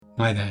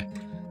Hi there,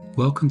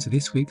 welcome to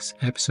this week's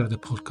episode of the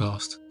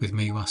podcast with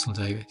me, Russell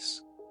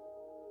Davis.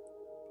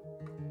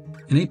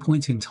 At any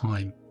point in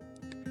time,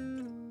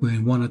 we're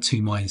in one or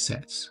two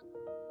mindsets.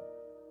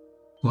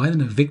 We're either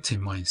in a victim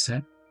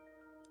mindset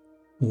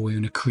or we're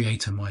in a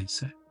creator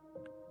mindset.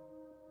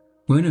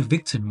 We're in a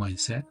victim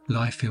mindset,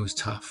 life feels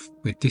tough,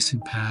 we're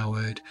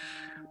disempowered,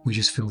 we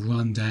just feel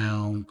run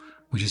down,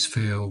 we just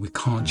feel we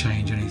can't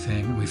change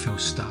anything, and we feel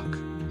stuck,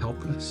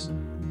 helpless.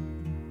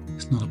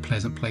 It's not a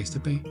pleasant place to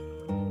be.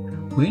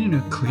 We're in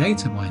a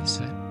creator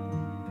mindset.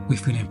 We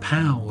feel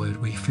empowered,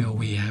 we feel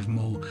we have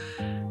more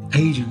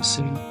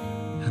agency,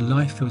 and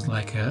life feels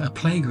like a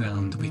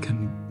playground we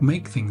can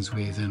make things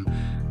with and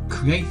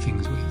create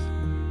things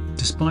with,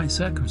 despite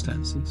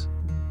circumstances.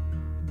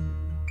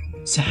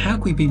 So how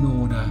can we be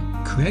more in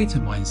a creator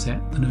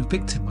mindset than a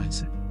victim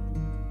mindset?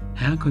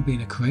 How can we be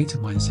in a creator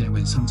mindset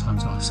when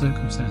sometimes our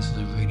circumstances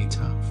are really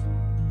tough?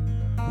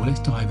 Well, let's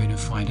dive in and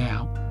find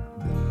out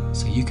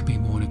so you can be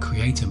more in a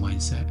creator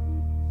mindset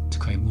to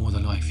create more of the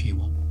life you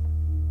want.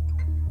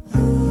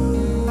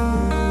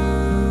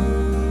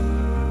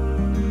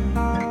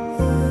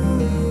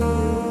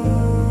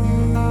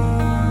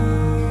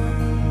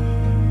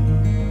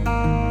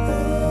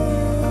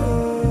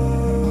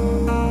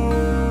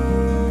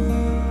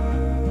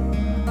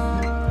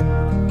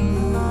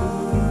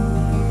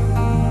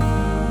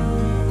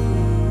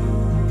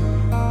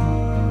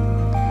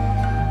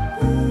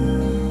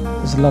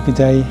 It's a lovely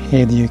day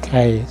here in the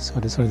UK, so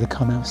I decided to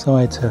come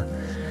outside to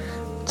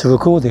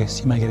record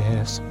this. You may get to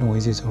hear some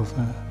noises of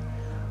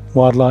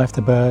wildlife,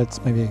 the birds,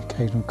 maybe an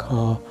occasional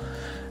car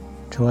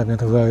driving on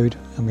the road,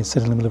 and we're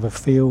sitting in the middle of a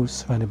field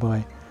surrounded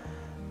by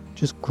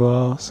just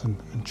grass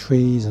and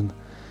trees, and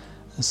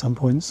at some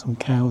point some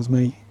cows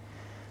may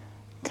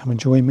come and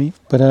join me.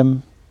 But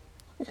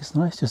it's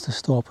nice just to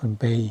stop and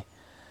be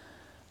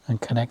and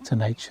connect to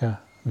nature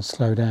and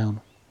slow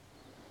down.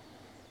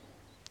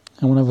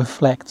 I want to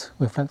reflect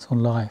on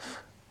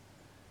life.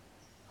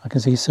 I can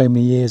see so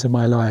many years of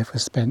my life were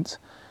spent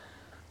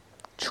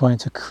trying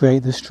to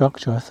create the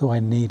structure I thought I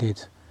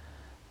needed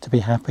to be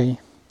happy,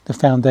 the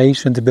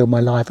foundation to build my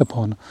life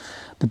upon,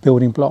 the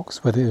building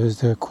blocks, whether it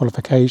was the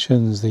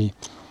qualifications, the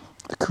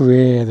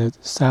career, the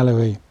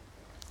salary,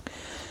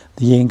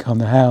 the income,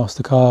 the house,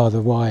 the car,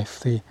 the wife,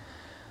 the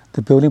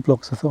building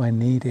blocks I thought I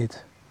needed,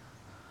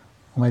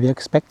 or maybe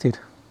expected.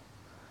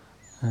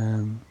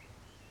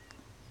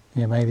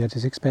 Maybe I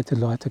just expected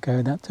life to go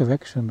in that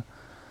direction.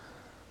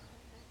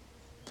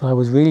 But I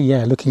was really,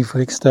 looking for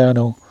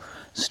external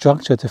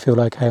structure to feel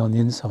okay on the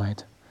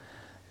inside,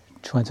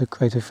 trying to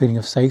create a feeling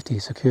of safety,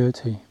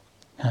 security,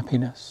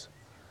 happiness.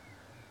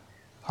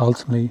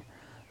 Ultimately,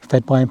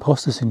 fed by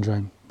imposter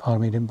syndrome. Part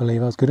of me didn't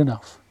believe I was good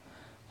enough.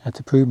 I had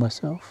to prove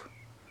myself.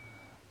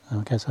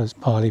 And I guess I was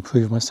partly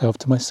proving myself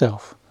to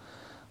myself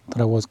that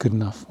I was good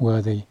enough,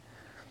 worthy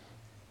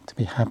to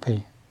be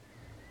happy.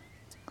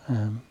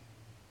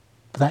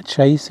 But that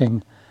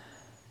chasing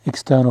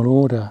external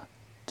order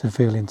to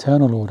feel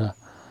internal order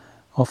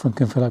often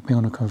can feel like being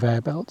on a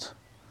conveyor belt.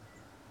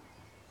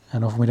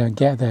 And often we don't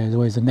get there. There's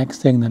always the next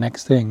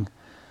thing.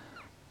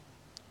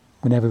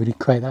 We never really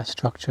create that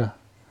structure.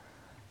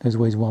 There's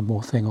always one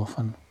more thing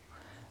often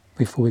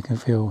before we can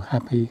feel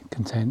happy,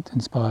 content,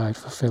 inspired,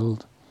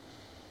 fulfilled.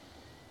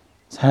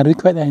 So how do we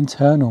create that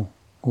internal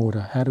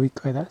order? How do we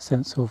create that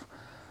sense of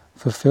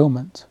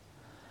fulfillment?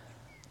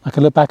 I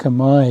can look back at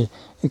my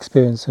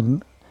experience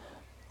and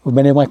with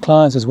many of my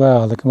clients as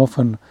well,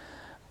 we're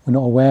not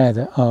aware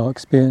that our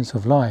experience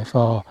of life,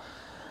 our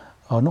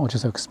not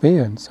just our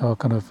experience, our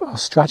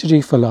strategy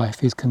for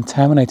life is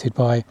contaminated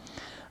by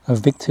a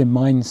victim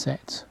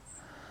mindset.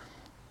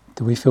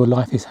 That we feel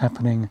life is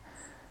happening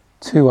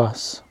to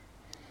us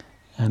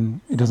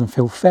and it doesn't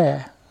feel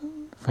fair.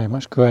 Very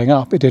much growing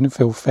up, it didn't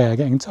feel fair.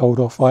 Getting told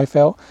off, I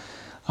felt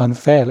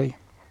unfairly.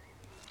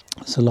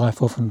 So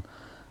life often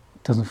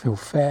doesn't feel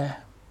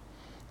fair.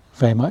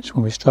 Very much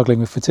when we're struggling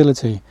with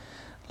fertility,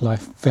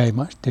 life very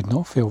much did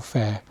not feel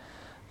fair.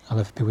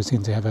 Other people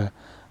seem to have a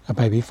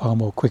baby far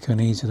more quicker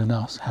and easier than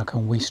us. How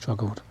come we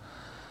struggled?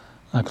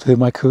 I include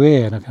my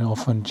career, and I can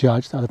often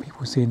judge that other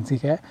people seem to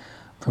get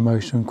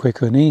promotion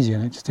quicker and easier,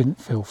 and it just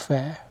didn't feel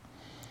fair.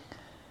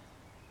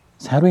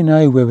 So how do we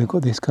know where we've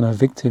got this kind of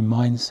victim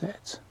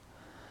mindset?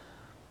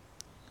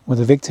 Well,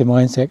 the victim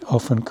mindset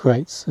often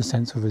creates a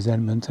sense of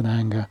resentment and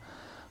anger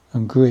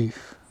and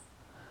grief.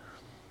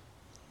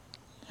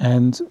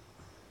 And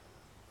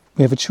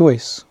we have a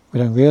choice. We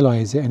don't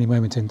realise it at any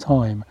moment in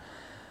time.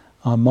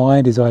 Our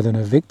mind is either in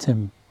a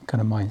victim kind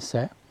of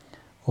mindset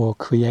or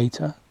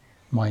creator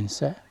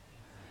mindset.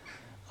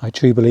 I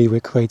truly believe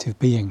we're creative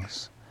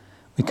beings.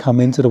 We come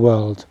into the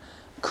world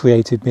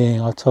creative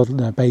being. Our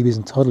babies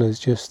and toddlers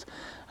just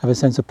have a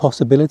sense of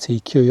possibility,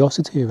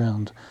 curiosity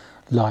around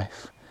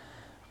life.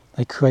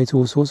 They create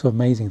all sorts of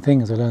amazing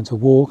things. They learn to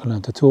walk and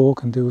learn to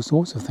talk and do all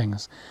sorts of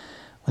things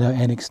without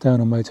any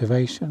external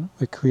motivation.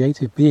 We're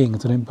creative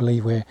beings. I don't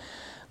believe we're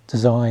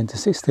designed to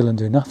sit still and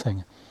do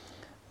nothing.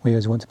 We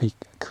always want to be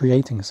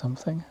creating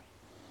something.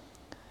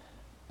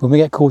 When we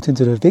get caught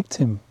into the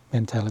victim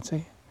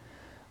mentality,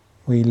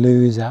 we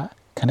lose that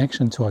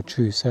connection to our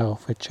true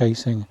self. We're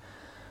chasing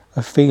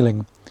a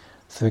feeling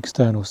through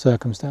external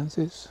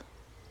circumstances.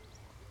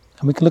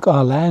 And we can look at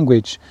our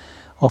language,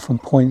 often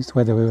points to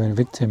whether we're in a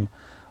victim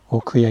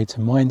or creator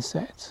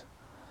mindset.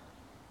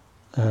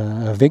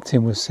 A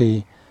victim will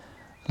see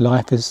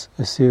life as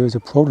a series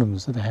of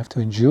problems that they have to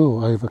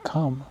endure,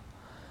 overcome.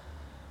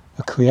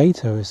 A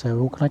creator will say,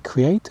 what can I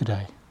create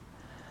today?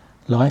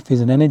 Life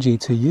is an energy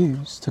to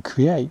use, to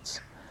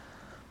create.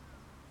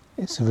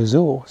 It's a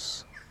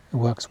resource. It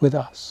works with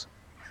us.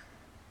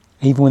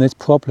 Even when there's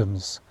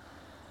problems,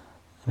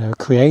 a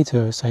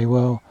creator will say,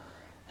 well,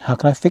 how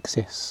can I fix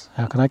this?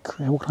 What can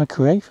I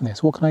create from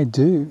this? What can I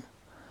do?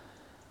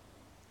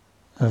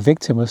 A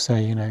victim will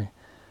say,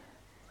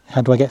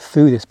 how do I get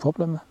through this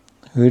problem?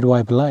 Who do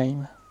I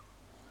blame?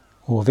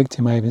 Or a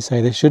victim may even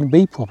say, there shouldn't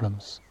be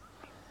problems.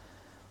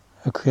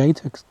 A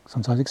creator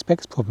sometimes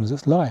expects problems.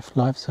 It's life.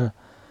 Life's a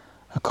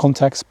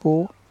contact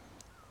sport.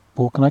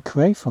 What can I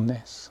create from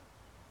this?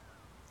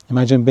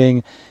 Imagine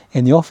being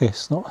in the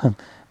office, not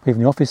being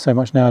in the office so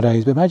much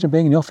nowadays, but imagine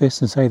being in the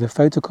office and say the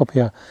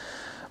photocopier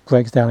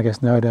breaks down. I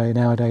guess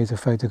nowadays a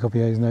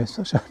photocopier is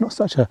not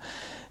such a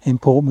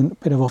important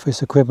bit of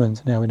office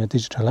equipment now in a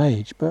digital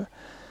age, but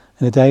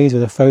in the days where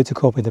the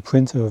photocopier, the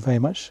printer were very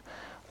much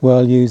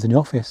well used in the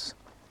office.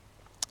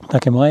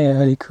 Like in my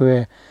early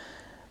career,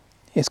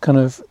 it's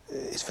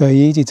very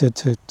easy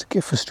to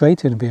get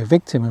frustrated and be a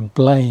victim and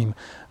blame,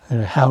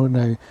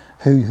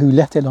 who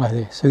left it like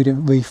this, who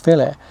didn't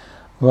refill it.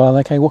 Well,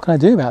 okay, what can I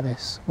do about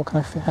this? What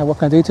can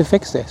I do to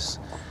fix this?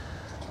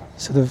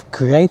 So the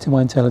creator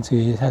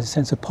mentality has a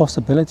sense of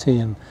possibility,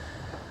 and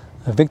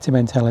the victim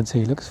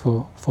mentality looks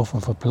for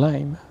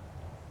blame.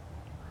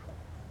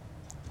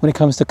 When it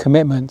comes to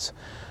commitment,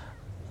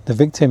 the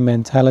victim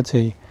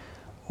mentality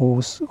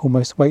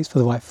almost waits for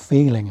the right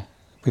feeling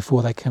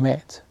before they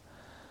commit.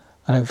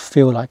 I don't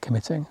feel like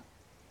committing.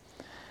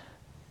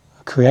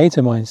 A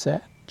creator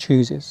mindset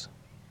chooses.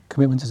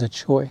 Commitment is a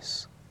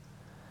choice.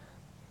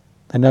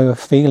 They know a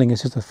feeling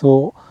is just a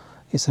thought,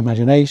 it's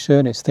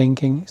imagination, it's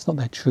thinking, it's not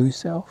their true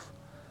self.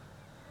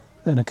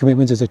 Then a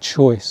commitment is a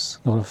choice,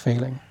 not a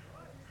feeling.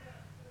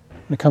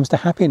 When it comes to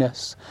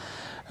happiness,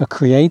 a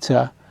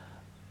creator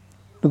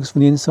looks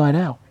from the inside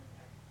out.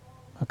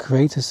 A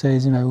creator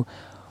says,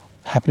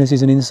 happiness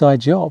is an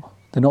inside job.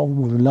 They're not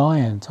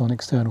reliant on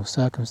external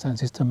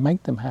circumstances to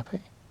make them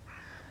happy.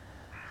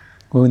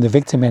 Well, in the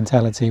victim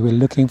mentality, we're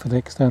looking for the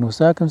external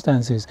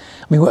circumstances.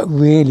 We work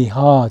really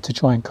hard to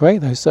try and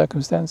create those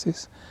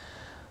circumstances,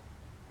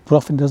 but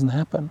often it doesn't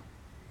happen.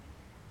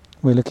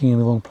 We're looking in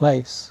the wrong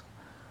place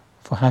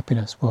for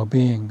happiness,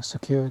 well-being,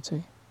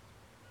 security.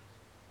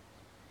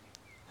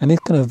 And this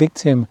kind of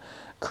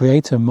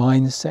victim-creator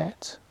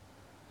mindset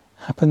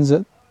happens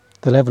at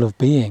the level of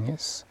being.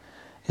 It's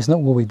not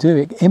what we do,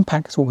 it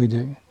impacts what we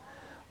do.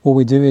 What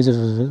we do is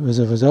as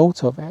a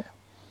result of it.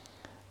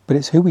 But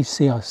it's who we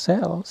see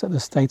ourselves at the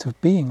state of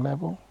being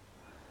level.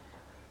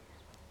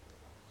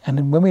 And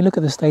then when we look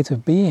at the state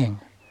of being,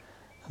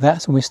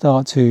 that's when we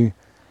start to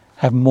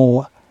have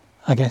more,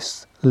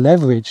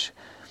 leverage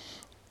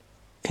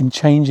in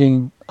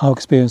changing our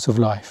experience of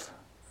life.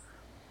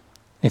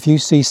 If you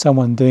see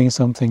someone doing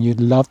something you'd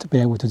love to be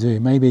able to do,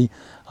 maybe,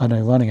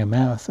 running a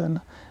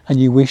marathon, and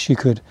you wish you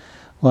could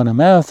run a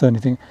marathon,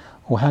 you think,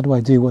 well, how do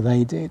I do what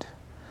they did?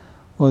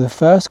 Well, the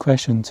first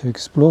question to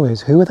explore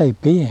is, who are they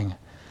being?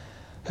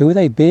 Who are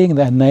they being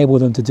that enable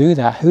them to do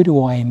that? Who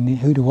do I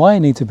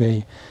need to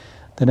be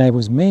that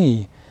enables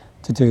me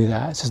to do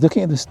that? So it's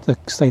looking at the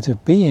state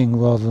of being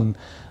rather than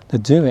the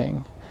doing.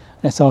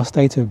 And it's our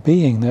state of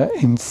being that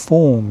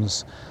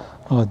informs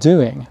our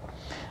doing.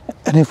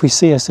 And if we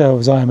see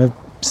ourselves, I am a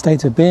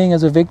state of being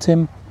as a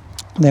victim,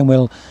 then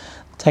we'll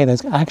take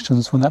those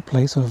actions from that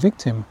place of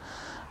victim,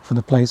 from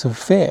the place of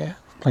fear,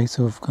 place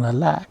of kind of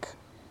lack.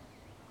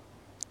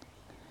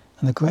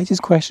 And the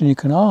greatest question you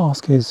can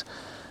ask is,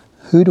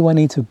 who do I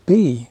need to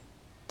be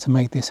to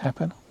make this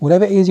happen?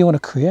 Whatever it is you want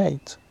to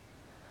create,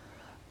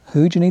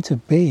 who do you need to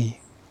be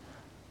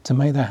to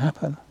make that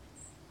happen?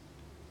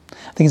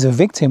 I think as a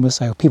victim will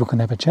say, people can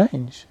never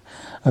change.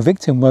 A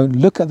victim won't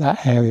look at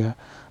that area,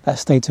 that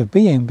state of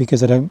being,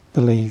 because they don't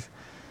believe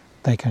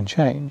they can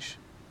change.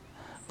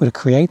 But a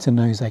creator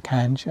knows they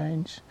can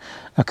change.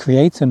 A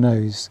creator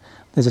knows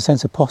there's a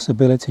sense of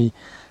possibility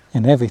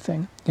in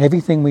everything.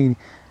 Everything we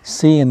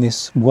see in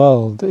this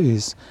world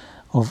is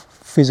of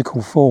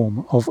physical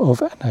form, of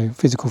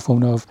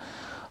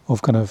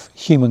kind of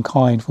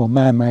humankind, or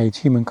man-made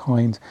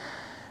humankind,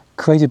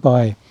 created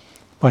by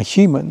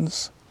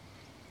humans.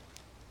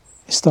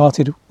 It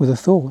started with a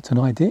thought, an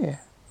idea,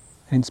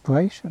 an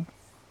inspiration.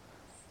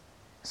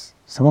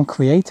 Someone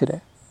created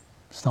it.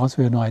 It started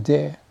with an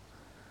idea.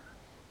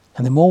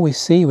 And the more we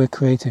see we're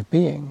creative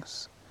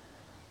beings,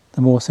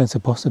 the more sense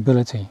of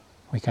possibility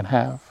we can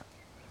have.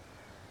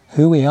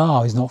 Who we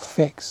are is not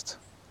fixed.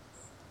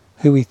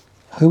 Who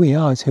we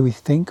are is who we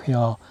think we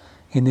are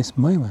in this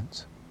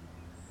moment.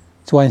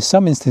 That's why in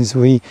some instances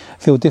we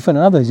feel different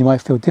than others. You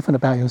might feel different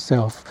about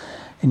yourself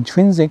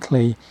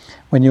intrinsically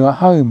when you're at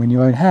home in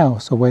your own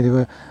house, or whether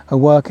you're at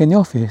work in the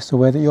office, or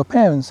whether at your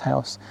parents'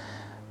 house.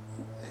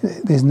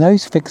 There's no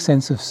fixed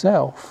sense of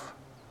self.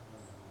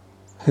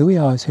 Who we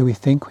are is who we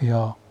think we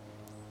are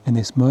in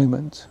this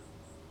moment.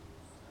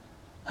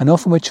 And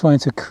often we're trying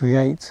to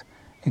create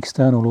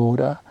external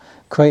order,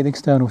 create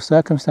external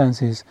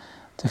circumstances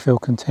to feel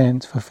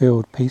content,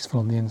 fulfilled, peaceful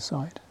on the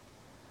inside.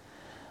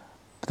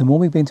 But the more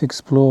we begin to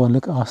explore and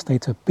look at our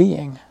state of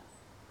being,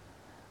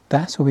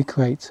 that's where we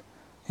create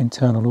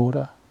internal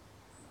order.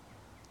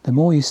 The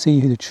more you see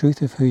the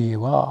truth of who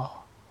you are,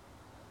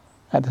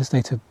 at the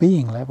state of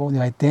being level,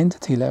 the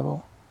identity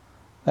level,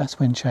 that's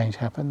when change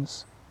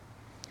happens.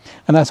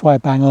 And that's why I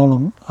bang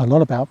on a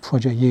lot about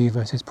Project You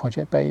versus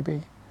Project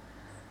Baby.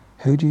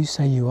 Who do you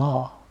say you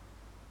are?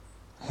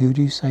 Who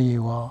do you say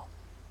you are?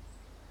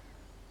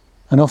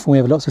 And often we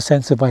have lots of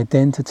sense of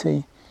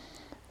identity,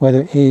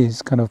 whether it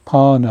is kind of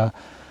partner,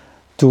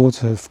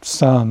 daughter,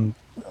 son,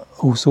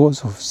 all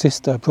sorts of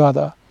sister,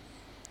 brother.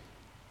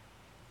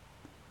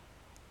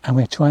 And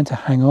we're trying to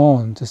hang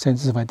on to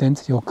senses of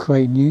identity or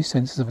create new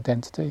senses of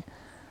identity.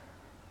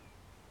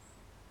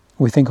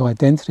 We think our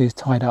identity is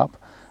tied up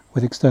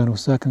with external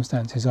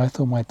circumstances. I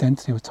thought my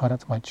identity was tied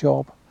up to my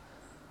job.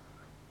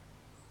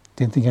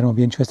 Didn't think anyone would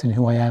be interested in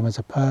who I am as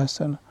a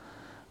person.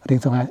 I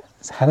didn't think I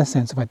had a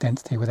sense of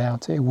identity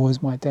without it. It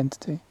was my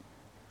identity.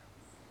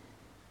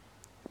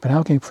 But now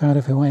I can be proud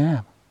of who I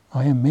am.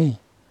 I am me.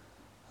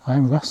 I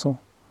am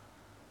Russell.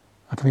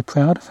 I can be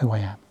proud of who I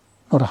am.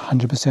 Not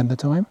 100% of the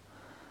time,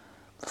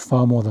 but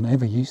far more than I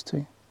ever used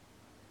to.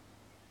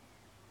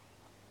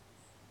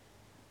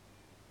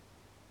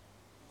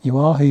 You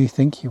are who you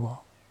think you are.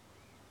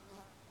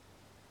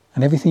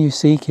 And everything you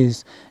seek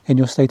is in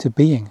your state of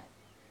being.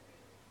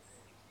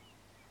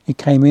 You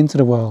came into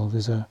the world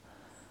as an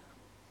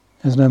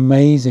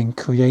amazing,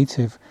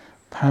 creative,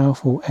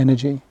 powerful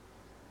energy.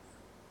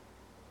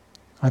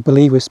 I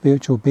believe we're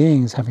spiritual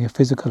beings having a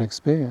physical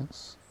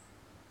experience.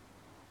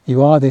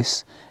 You are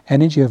this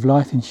energy of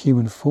life in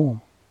human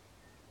form.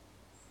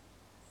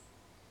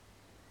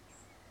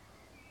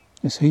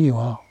 It's who you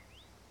are.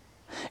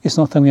 It's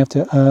not something we have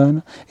to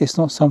earn. It's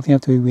not something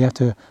we have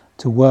to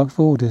work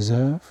for or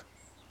deserve.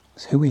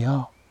 It's who we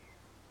are.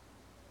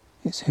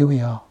 It's who we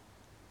are.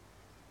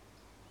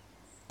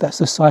 That's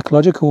the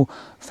psychological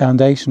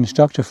foundation,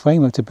 structure,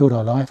 framework to build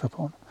our life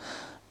upon.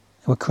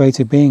 We're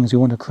creative beings. We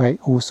want to create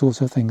all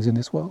sorts of things in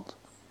this world.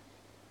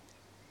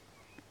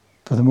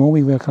 But the more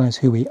we recognize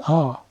who we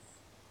are,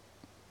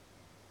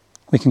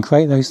 we can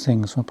create those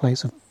things from a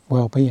place of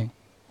well-being,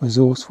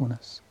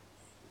 resourcefulness.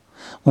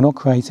 We're not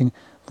creating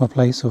from a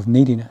place of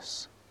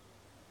neediness.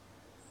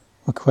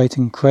 We're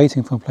creating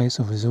from a place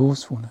of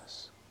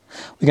resourcefulness.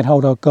 We can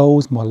hold our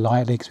goals more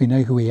lightly because we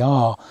know who we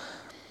are.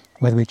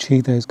 Whether we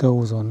achieve those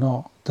goals or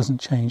not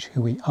doesn't change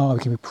who we are.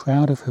 We can be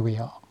proud of who we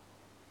are.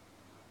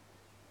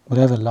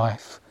 Whatever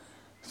life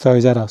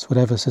throws at us,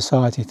 whatever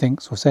society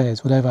thinks or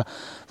says, whatever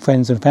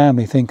friends and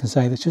family think and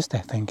say, that's just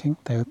their thinking,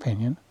 their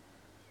opinion.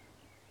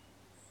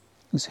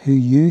 It's who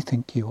you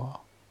think you are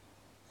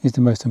is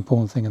the most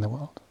important thing in the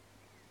world.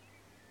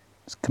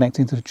 It's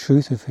connecting to the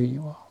truth of who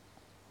you are.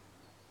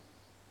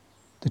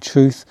 The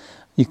truth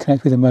you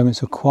connect with in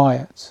moments of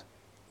quiet.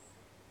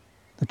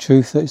 The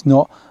truth that is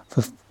not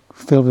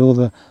filled with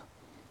all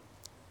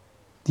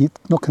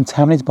not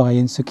contaminated by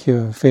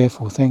insecure,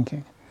 fearful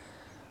thinking.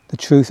 The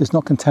truth is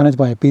not contaminated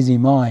by a busy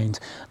mind.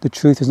 The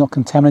truth is not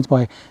contaminated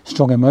by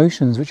strong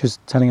emotions, which is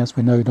telling us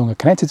we're no longer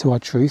connected to our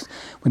truth.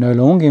 We're no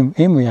longer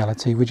in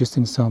reality. We're just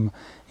in some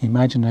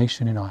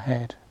imagination in our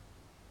head.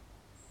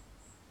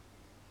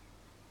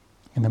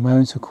 In the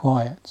moments of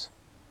quiet,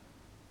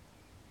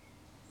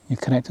 you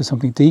connect to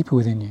something deeper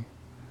within you.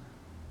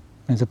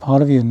 There's a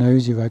part of you that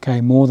knows you're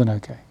okay, more than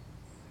okay.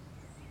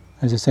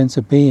 There's a sense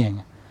of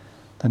being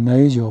that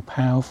knows you're a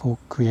powerful,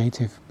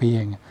 creative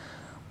being,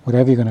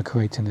 whatever you're going to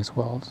create in this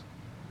world.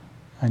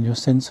 And your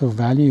sense of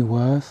value,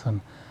 worth,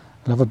 and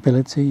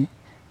lovability,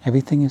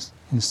 everything is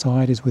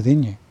inside is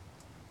within you.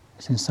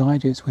 It's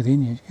inside you, it's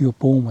within you. You're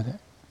born with it.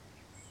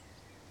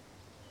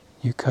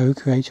 You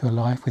co-create your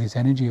life with this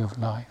energy of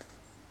life.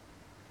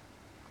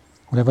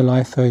 Whatever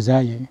life throws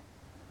at you,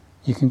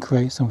 you can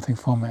create something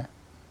from it.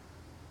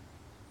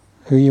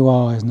 Who you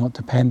are is not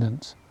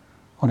dependent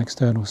on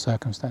external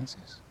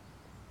circumstances.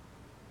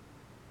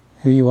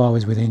 Who you are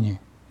is within you.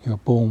 You are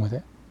born with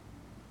it.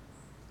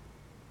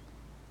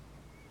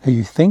 Who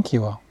you think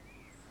you are,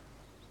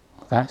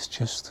 that's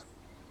just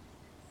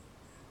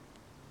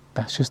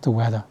the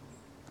weather.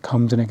 It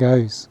comes and it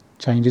goes,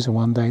 changes from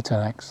one day to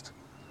the next.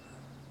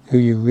 Who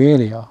you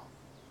really are,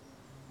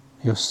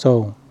 your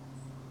soul,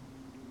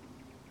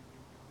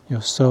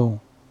 your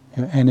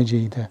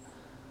energy,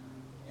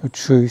 your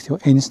truth, your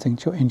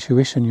instinct, your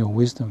intuition, your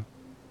wisdom.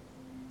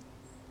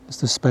 It's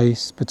the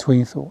space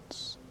between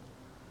thoughts.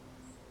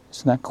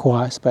 It's in that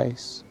quiet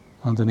space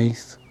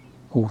underneath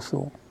all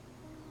thought.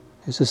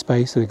 It's a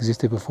space that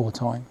existed before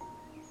time.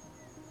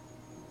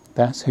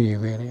 That's who you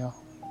really are,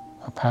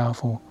 a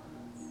powerful,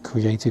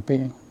 creative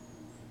being.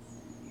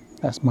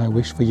 That's my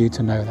wish for you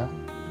to know that.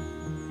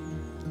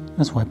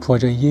 That's why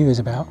Project You is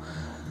about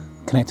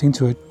connecting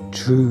to a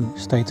true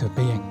state of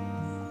being,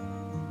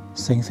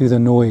 seeing through the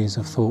noise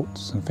of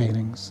thoughts and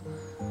feelings,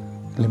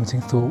 limiting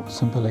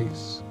thoughts and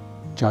beliefs,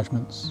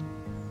 judgments.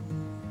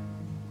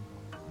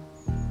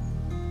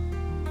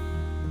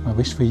 My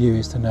wish for you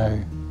is for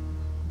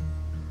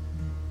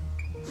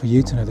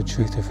you to know the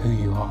truth of who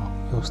you are,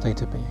 your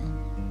state of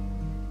being,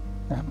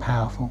 that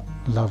powerful,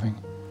 loving,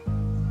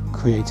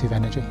 creative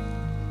energy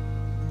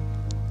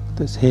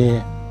that's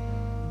here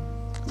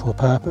for a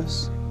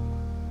purpose.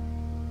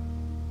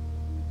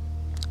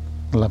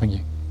 Loving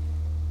you.